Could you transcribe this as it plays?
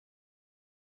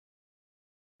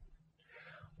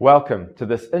Welcome to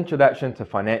this Introduction to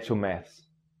Financial Maths.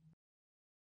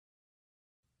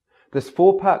 This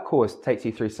 4-part course takes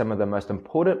you through some of the most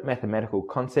important mathematical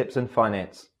concepts in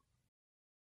finance.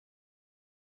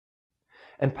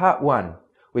 In Part 1,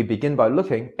 we begin by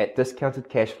looking at discounted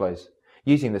cash flows,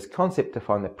 using this concept to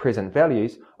find the present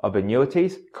values of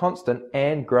annuities, constant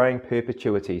and growing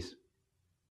perpetuities.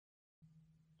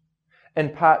 In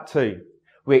Part 2,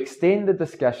 we extend the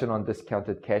discussion on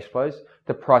discounted cash flows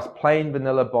to price plain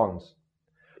vanilla bonds,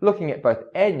 looking at both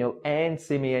annual and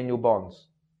semi-annual bonds.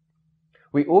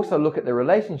 We also look at the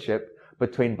relationship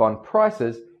between bond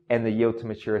prices and the yield to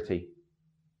maturity.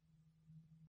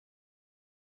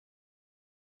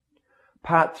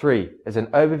 Part 3 is an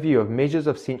overview of measures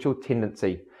of central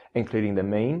tendency, including the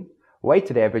mean,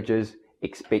 weighted averages,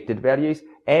 expected values,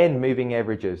 and moving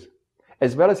averages,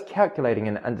 as well as calculating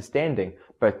and understanding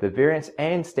both the variance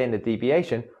and standard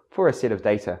deviation for a set of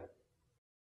data.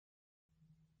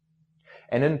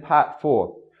 And in Part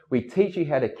 4, we teach you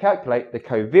how to calculate the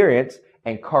covariance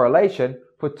and correlation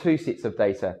for two sets of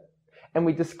data, and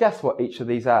we discuss what each of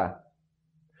these are.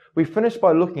 We finish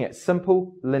by looking at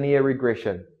simple linear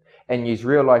regression and use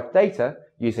real-life data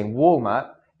using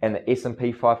Walmart and the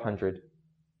S&P 500.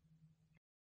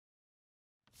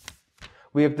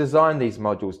 We have designed these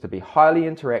modules to be highly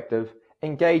interactive,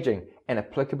 engaging, and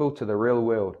applicable to the real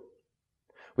world.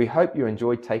 We hope you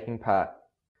enjoyed taking part.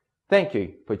 Thank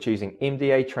you for choosing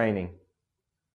MDA Training.